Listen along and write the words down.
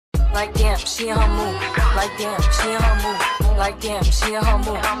Like damn, she in her mood. Like damn, she in her mood. Like damn, she in her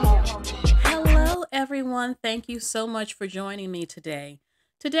mood. Hello everyone, thank you so much for joining me today.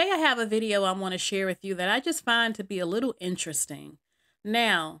 Today I have a video I want to share with you that I just find to be a little interesting.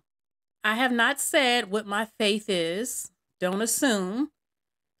 Now, I have not said what my faith is, don't assume,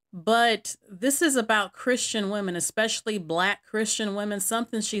 but this is about Christian women, especially Black Christian women,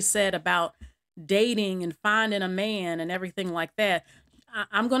 something she said about dating and finding a man and everything like that.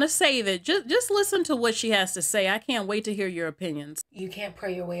 I'm going to save it. Just listen to what she has to say. I can't wait to hear your opinions. You can't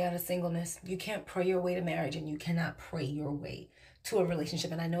pray your way out of singleness. You can't pray your way to marriage, and you cannot pray your way to a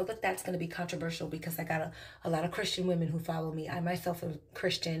relationship. And I know that that's going to be controversial because I got a lot of Christian women who follow me. I myself am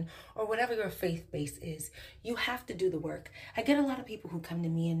Christian, or whatever your faith base is. You have to do the work. I get a lot of people who come to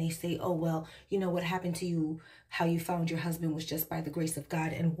me and they say, oh, well, you know, what happened to you, how you found your husband was just by the grace of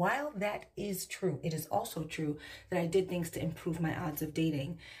God. And while that is true, it is also true that I did things to improve my odds of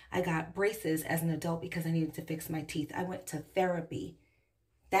dating. I got braces as an adult because I needed to fix my teeth. I went to therapy.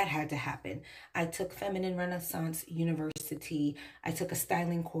 That had to happen. I took Feminine Renaissance University. I took a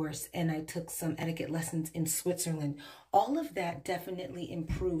styling course, and I took some etiquette lessons in Switzerland. All of that definitely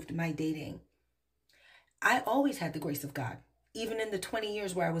improved my dating. I always had the grace of God. Even in the 20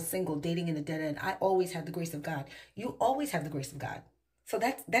 years where I was single, dating in a dead end, I always had the grace of God. You always have the grace of God. So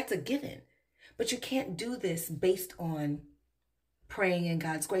that's a given. But you can't do this based on praying in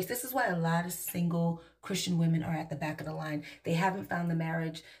God's grace. This is why a lot of single Christian women are at the back of the line. They haven't found the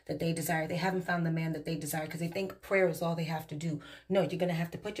marriage that they desire. They haven't found the man that they desire because they think prayer is all they have to do. No, you're going to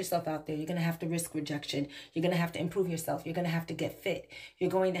have to put yourself out there. You're going to have to risk rejection. You're going to have to improve yourself. You're going to have to get fit. You're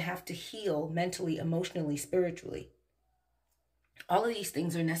going to have to heal mentally, emotionally, spiritually. All of these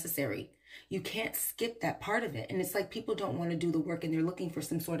things are necessary. You can't skip that part of it. And it's like people don't want to do the work and they're looking for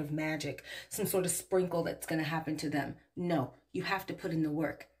some sort of magic, some sort of sprinkle that's going to happen to them. No, you have to put in the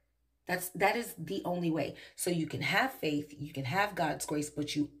work. That is the only way. So you can have faith, you can have God's grace,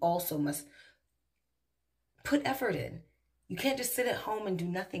 but you also must put effort in. You can't just sit at home and do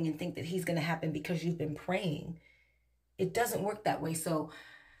nothing and think that he's going to happen because you've been praying. It doesn't work that way. So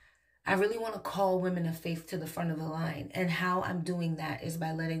I really want to call women of faith to the front of the line. And how I'm doing that is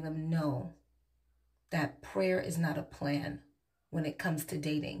by letting them know that prayer is not a plan when it comes to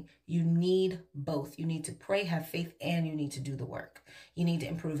dating. You need both. You need to pray, have faith, and you need to do the work. You need to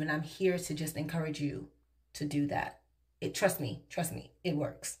improve. And I'm here to just encourage you to do that. Trust me, it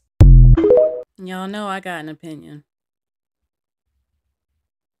works. Y'all know I got an opinion.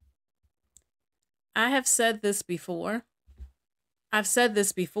 I have said this before. I've said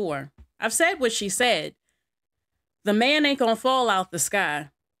what she said. The man ain't gonna fall out the sky.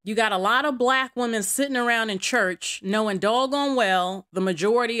 You got a lot of Black women sitting around in church knowing doggone well the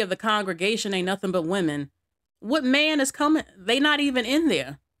majority of the congregation ain't nothing but women. What man is coming? They not even in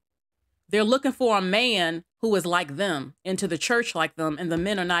there. They're looking for a man who is like them, into the church like them, and the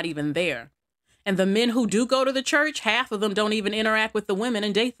men are not even there. And the men who do go to the church, half of them don't even interact with the women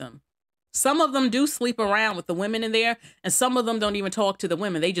and date them. Some of them do sleep around with the women in there, and some of them don't even talk to the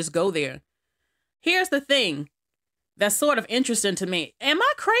women. They just go there. Here's the thing that's sort of interesting to me. Am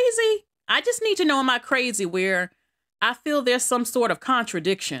I crazy? I just need to know, am I crazy where I feel there's some sort of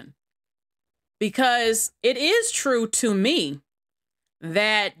contradiction? Because it is true to me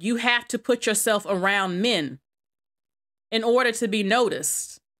that you have to put yourself around men in order to be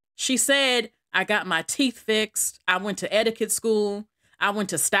noticed. She said, I got my teeth fixed. I went to etiquette school. I went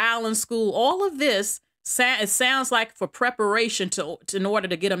to styling school. All of this, it sounds like for preparation in order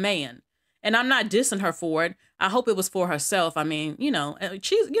to get a man. And I'm not dissing her for it. I hope it was for herself. I mean, you know,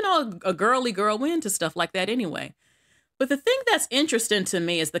 she's, you know, a girly girl. We're into stuff like that anyway. But the thing that's interesting to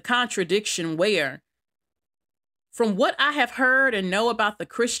me is the contradiction where, from what I have heard and know about the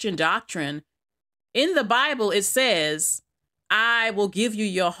Christian doctrine, in the Bible, it says, I will give you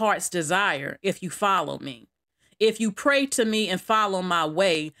your heart's desire if you follow me. If you pray to me and follow my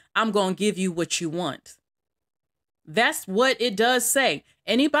way, I'm going to give you what you want. That's what it does say.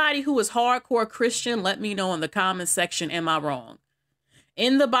 Anybody who is hardcore Christian, let me know in the comment section, am I wrong?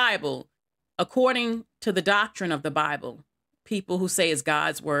 In the Bible, according to the doctrine of the Bible, people who say it's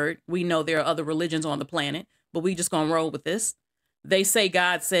God's word, we know there are other religions on the planet, but we just going to roll with this. They say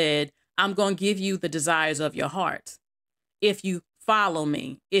God said, I'm going to give you the desires of your heart. If you follow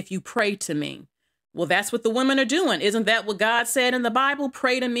me, if you pray to me. Well, that's what the women are doing. Isn't that what God said in the Bible?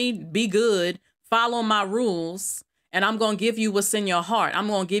 Pray to me, be good, follow my rules, and I'm going to give you what's in your heart. I'm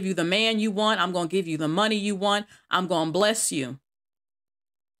going to give you the man you want. I'm going to give you the money you want. I'm going to bless you.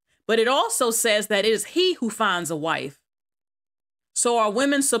 But it also says that it is he who finds a wife. So are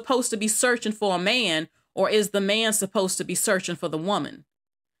women supposed to be searching for a man, or is the man supposed to be searching for the woman?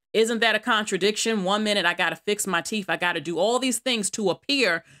 Isn't that a contradiction? One minute I got to fix my teeth. I got to do all these things to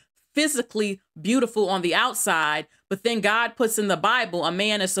appear physically beautiful on the outside. But then God puts in the Bible, a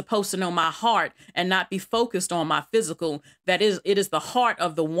man is supposed to know my heart and not be focused on my physical. That is, it is the heart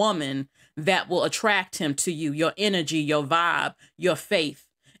of the woman that will attract him to you, your energy, your vibe, your faith.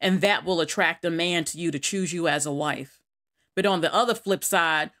 And that will attract a man to you to choose you as a wife. But on the other flip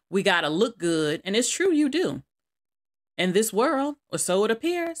side, we got to look good. And it's true, you do. In this world, or so it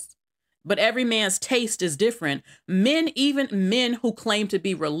appears. But every man's taste is different. Men, even men who claim to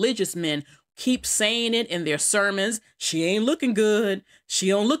be religious men, keep saying it in their sermons. She ain't looking good. She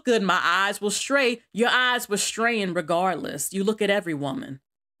don't look good. My eyes will stray. Your eyes were straying regardless. You look at every woman,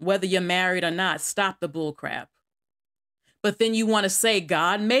 whether you're married or not. Stop the bull crap. But then you want to say,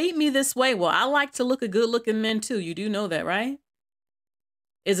 God made me this way. Well, I like to look at good looking men too. You do know that, right?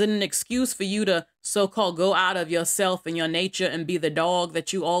 Is it an excuse for you to so-called go out of yourself and your nature and be the dog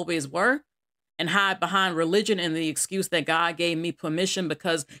that you always were and hide behind religion and the excuse that God gave me permission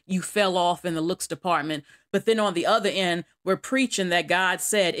because you fell off in the looks department? But then on the other end, we're preaching that God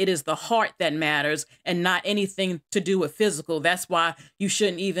said it is the heart that matters and not anything to do with physical. That's why you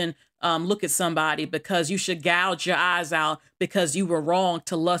shouldn't even look at somebody, because you should gouge your eyes out because you were wrong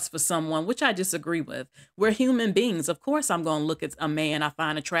to lust for someone, which I disagree with. We're human beings. Of course, I'm going to look at a man I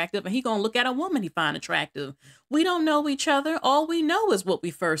find attractive and he's going to look at a woman he find attractive. We don't know each other. All we know is what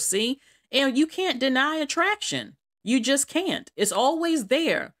we first see. And you can't deny attraction. You just can't. It's always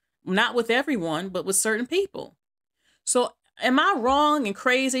there. Not with everyone, but with certain people. So am I wrong and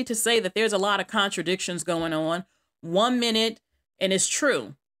crazy to say that there's a lot of contradictions going on? 1 minute, and it's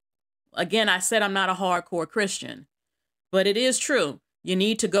true. Again, I said I'm not a hardcore Christian, but it is true. You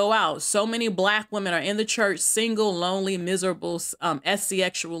need to go out. So many Black women are in the church, single, lonely, miserable,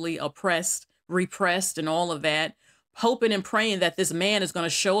 sexually oppressed, repressed, and all of that, hoping and praying that this man is going to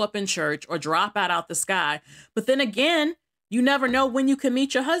show up in church or drop out the sky. But then again, you never know when you can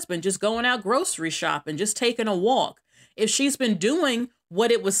meet your husband, just going out grocery shopping, just taking a walk. If she's been doing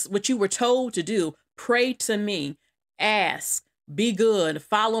what you were told to do, pray to me, ask, be good,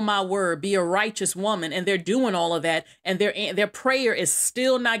 follow my word, be a righteous woman, and they're doing all of that, and their prayer is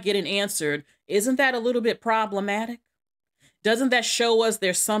still not getting answered, isn't that a little bit problematic? Doesn't that show us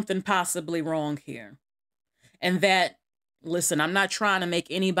there's something possibly wrong here? And that, listen, I'm not trying to make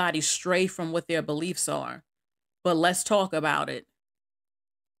anybody stray from what their beliefs are, but let's talk about it.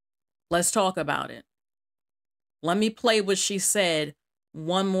 Let's talk about it. Let me play what she said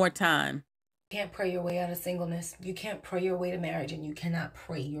one more time. You can't pray your way out of singleness. You can't pray your way to marriage, and you cannot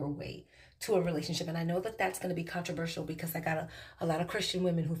pray your way to a relationship. And I know that that's going to be controversial because I got a lot of Christian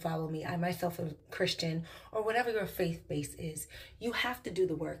women who follow me. I myself am Christian, or whatever your faith base is. You have to do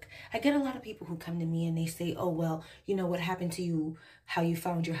the work. I get a lot of people who come to me and they say, oh, well, you know, what happened to you, how you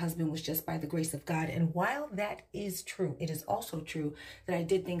found your husband was just by the grace of God. And while that is true, it is also true that I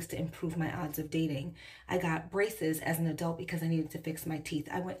did things to improve my odds of dating. I got braces as an adult because I needed to fix my teeth.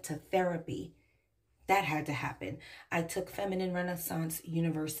 I went to therapy. That had to happen. I took Feminine Renaissance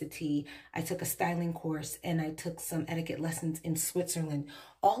University. I took a styling course, and I took some etiquette lessons in Switzerland.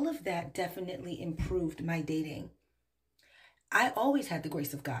 All of that definitely improved my dating. I always had the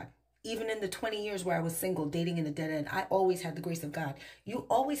grace of God. Even in the 20 years where I was single, dating in a dead end, I always had the grace of God. You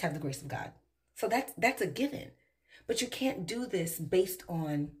always have the grace of God. So that's a given. But you can't do this based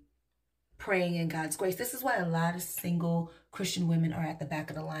on praying in God's grace. This is why a lot of single Christian women are at the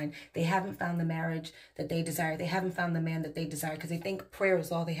back of the line. They haven't found the marriage that they desire. They haven't found the man that they desire because they think prayer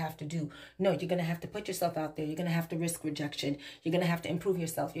is all they have to do. No, you're going to have to put yourself out there. You're going to have to risk rejection. You're going to have to improve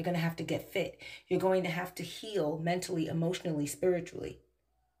yourself. You're going to have to get fit. You're going to have to heal mentally, emotionally, spiritually.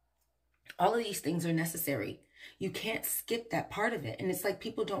 All of these things are necessary. You can't skip that part of it. And it's like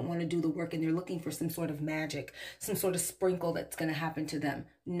people don't want to do the work and they're looking for some sort of magic, some sort of sprinkle that's going to happen to them.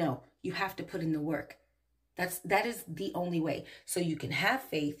 No, you have to put in the work. That is the only way. So you can have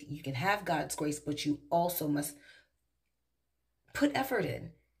faith, you can have God's grace, but you also must put effort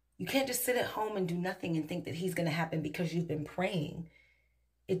in. You can't just sit at home and do nothing and think that he's going to happen because you've been praying.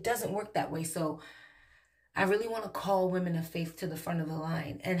 It doesn't work that way. So I really want to call women of faith to the front of the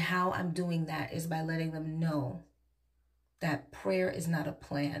line. And how I'm doing that is by letting them know that prayer is not a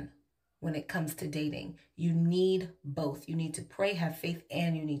plan when it comes to dating. You need both. You need to pray, have faith,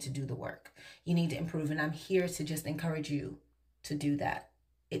 and you need to do the work. You need to improve. And I'm here to just encourage you to do that.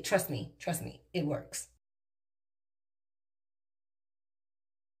 Trust me, it works.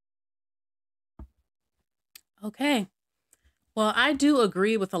 Okay. Well, I do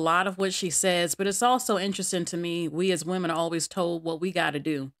agree with a lot of what she says, but it's also interesting to me. We as women are always told what we got to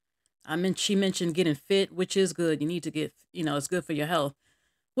do. She mentioned getting fit, which is good. You need to get, it's good for your health.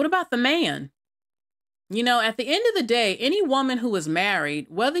 What about the man? You know, at the end of the day, any woman who is married,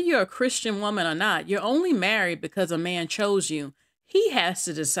 whether you're a Christian woman or not, you're only married because a man chose you. He has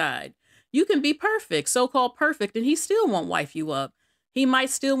to decide. You can be perfect, so-called perfect, and he still won't wife you up. He might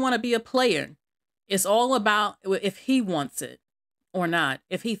still want to be a player. It's all about if he wants it or not,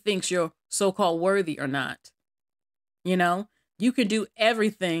 if he thinks you're so-called worthy or not. You know, you can do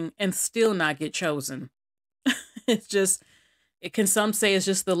everything and still not get chosen. It's just, some say it's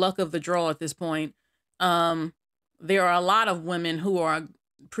just the luck of the draw at this point. There are a lot of women who are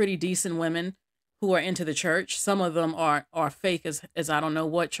pretty decent women who are into the church. Some of them are fake as I don't know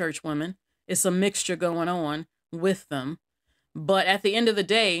what church women. It's a mixture going on with them. But at the end of the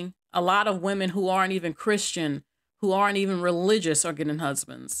day, a lot of women who aren't even Christian, who aren't even religious, are getting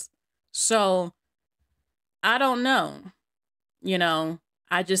husbands. So I don't know. You know,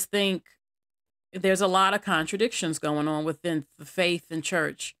 I just think there's a lot of contradictions going on within the faith and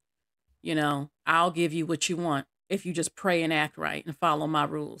church. You know, I'll give you what you want if you just pray and act right and follow my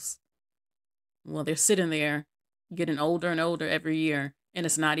rules. Well, they're sitting there getting older and older every year, and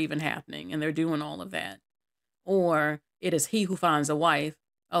it's not even happening, and they're doing all of that. Or it is he who finds a wife.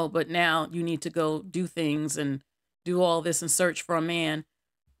 Oh, but now you need to go do things and do all this and search for a man.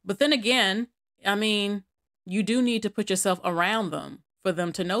 But then again, I mean, you do need to put yourself around them for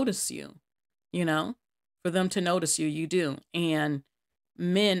them to notice you, you know, for them to notice you, you do. And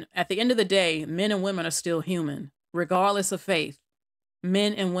men, at the end of the day, men and women are still human, regardless of faith.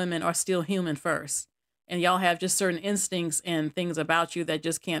 Men and women are still human first. And y'all have just certain instincts and things about you that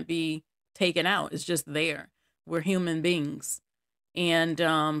just can't be taken out. It's just there. We're human beings. And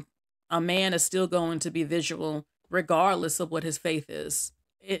a man is still going to be visual regardless of what his faith is.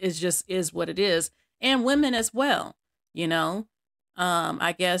 It just is what it is. And women as well, you know.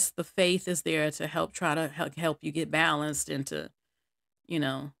 I guess the faith is there to try to help you get balanced and to, you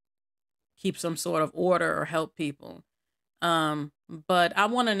know, keep some sort of order or help people. But I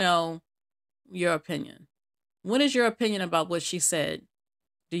want to know your opinion. What is your opinion about what she said?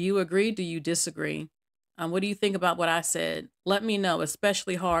 Do you agree? Do you disagree? What do you think about what I said? Let me know,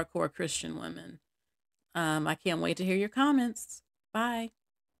 especially hardcore Christian women. I can't wait to hear your comments. Bye.